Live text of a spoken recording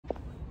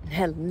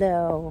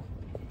Hello.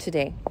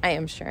 Today I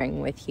am sharing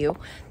with you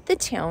the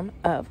town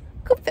of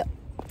Coupeville.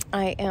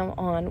 I am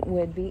on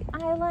Whidbey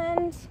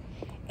Island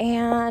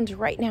and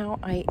right now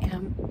I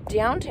am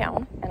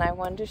downtown and I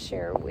wanted to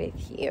share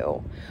with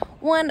you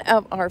one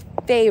of our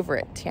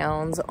favorite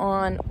towns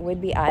on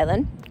Whidbey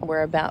Island.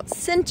 We're about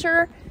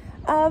center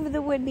of the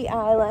Whidbey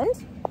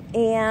Island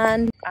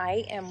and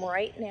I am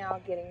right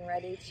now getting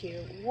ready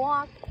to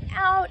walk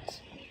out.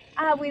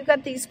 We've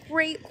got these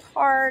great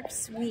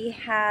parks. We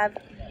have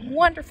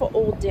wonderful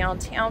old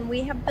downtown.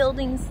 We have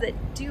buildings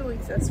that do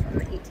exist from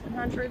the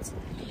 1800s.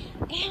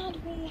 And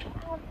we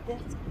have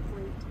this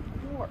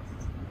great wharf.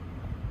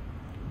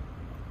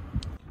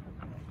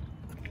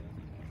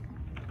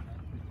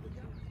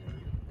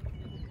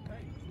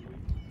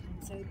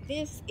 So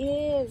this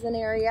is an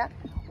area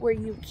where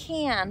you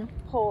can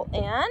pull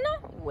in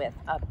with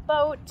a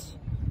boat.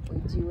 We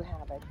do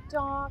have a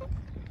dock.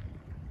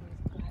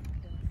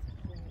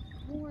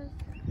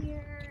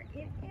 Here.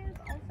 It is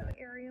also an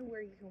area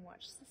where you can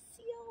watch the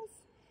seals.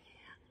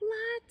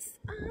 Lots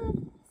of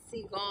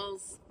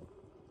seagulls.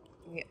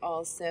 We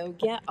also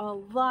get a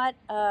lot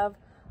of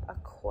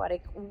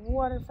aquatic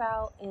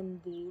waterfowl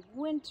in the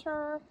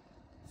winter,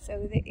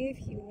 so that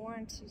if you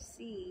want to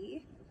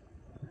see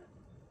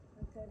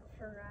a good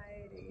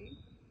variety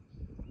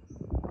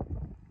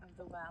of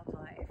the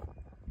wildlife.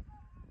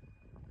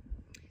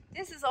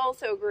 This is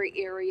also a great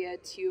area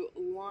to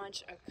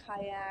launch a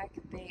kayak.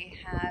 They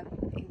have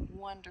a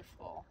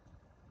wonderful,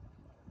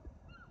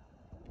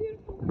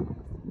 beautiful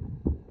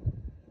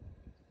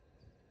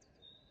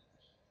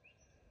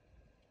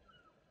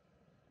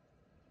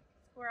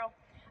squirrel.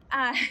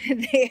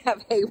 They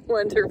have a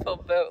wonderful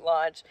boat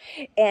launch.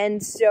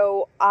 And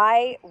so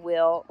I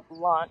will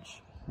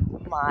launch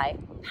my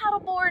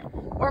paddleboard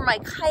or my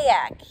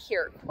kayak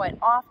here quite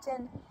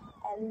often.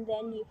 And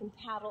then you can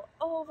paddle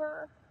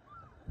over.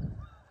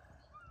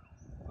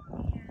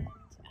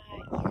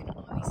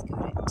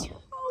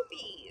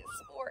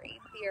 For a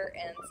beer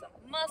and some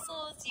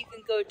mussels. You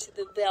can go to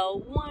the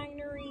Bell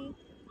Winery and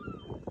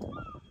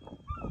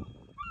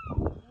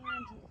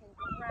you can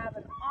grab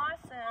an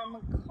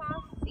awesome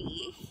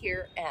coffee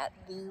here at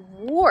the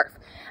wharf.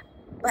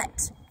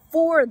 But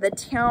for the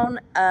town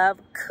of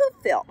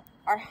Coupeville,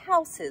 our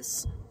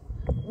houses,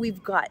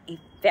 we've got a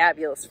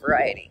fabulous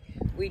variety.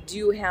 We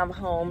do have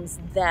homes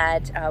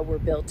that were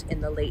built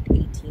in the late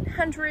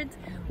 1800s.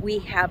 We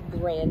have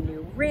brand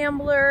new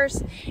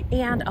ramblers,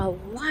 and a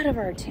lot of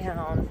our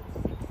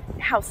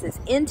houses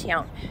in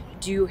town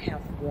do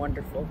have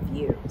wonderful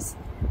views.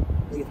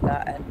 We've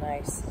got a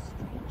nice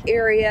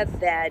area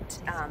that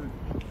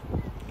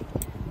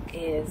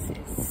is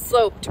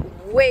sloped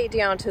way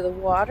down to the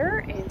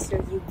water, and so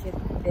you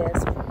get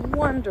this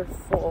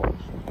wonderful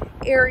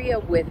area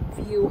with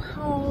view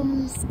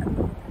homes.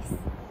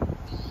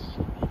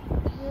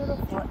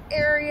 Beautiful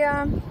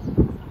area.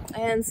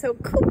 And so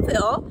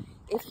Coupeville,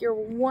 if you're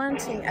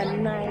wanting a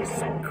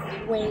nice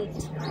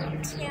quaint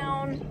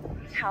town,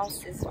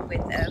 houses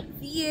with a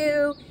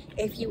view,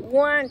 if you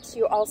want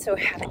to also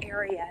have an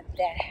area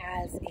that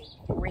has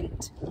a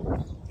great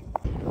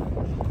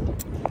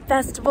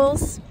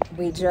festivals.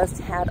 We just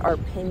had our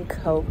Penn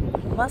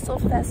Cove Bustle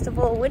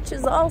Festival, which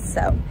is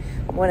also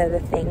one of the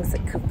things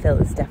that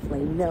Coupeville is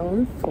definitely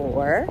known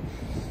for.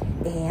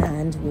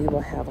 And we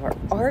will have our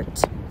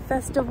art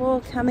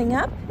festival coming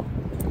up.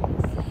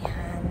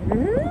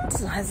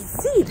 And let's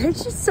see,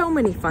 there's just so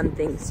many fun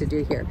things to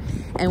do here.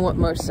 And what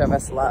most of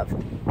us love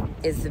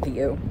is the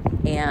view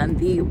and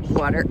the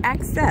water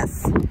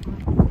access.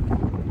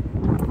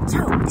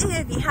 So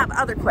if you have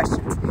other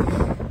questions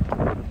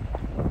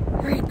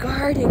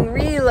regarding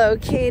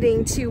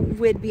relocating to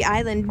Whidbey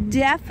Island,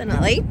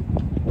 definitely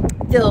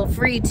feel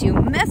free to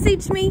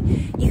message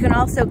me. You can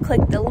also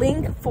click the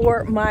link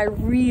for my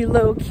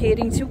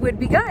relocating to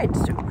Whidbey guide.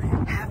 So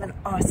have an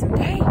awesome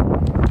day.